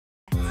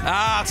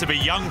Ah, to be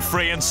young,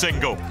 free and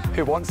single.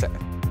 Who wants it?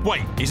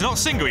 Wait, he's not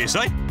single, you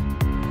say?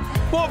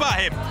 What about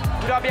him?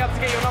 Would I be able to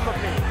get your number,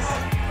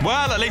 please?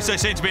 Well, at least they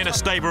seem to be in a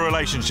stable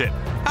relationship.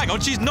 Hang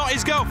on, she's not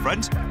his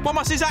girlfriend. What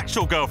must his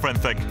actual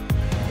girlfriend think?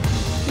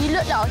 You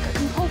look like a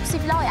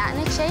compulsive liar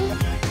and a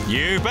cheat.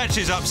 You bet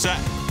she's upset,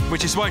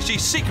 which is why she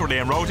secretly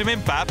enrolled him in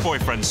bad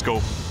boyfriend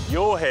school.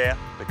 You're here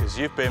because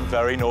you've been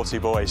very naughty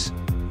boys.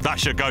 That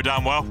should go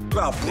down well.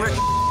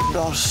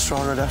 I'll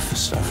struggle to death for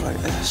stuff like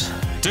this.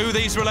 Do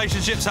these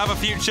relationships have a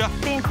future?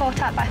 Being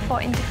caught out by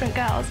 14 different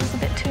girls is a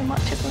bit too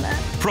much, isn't it?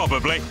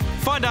 Probably.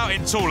 Find out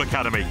in Tool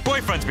Academy.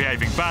 Boyfriends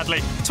Behaving Badly,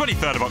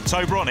 23rd of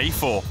October on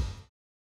E4.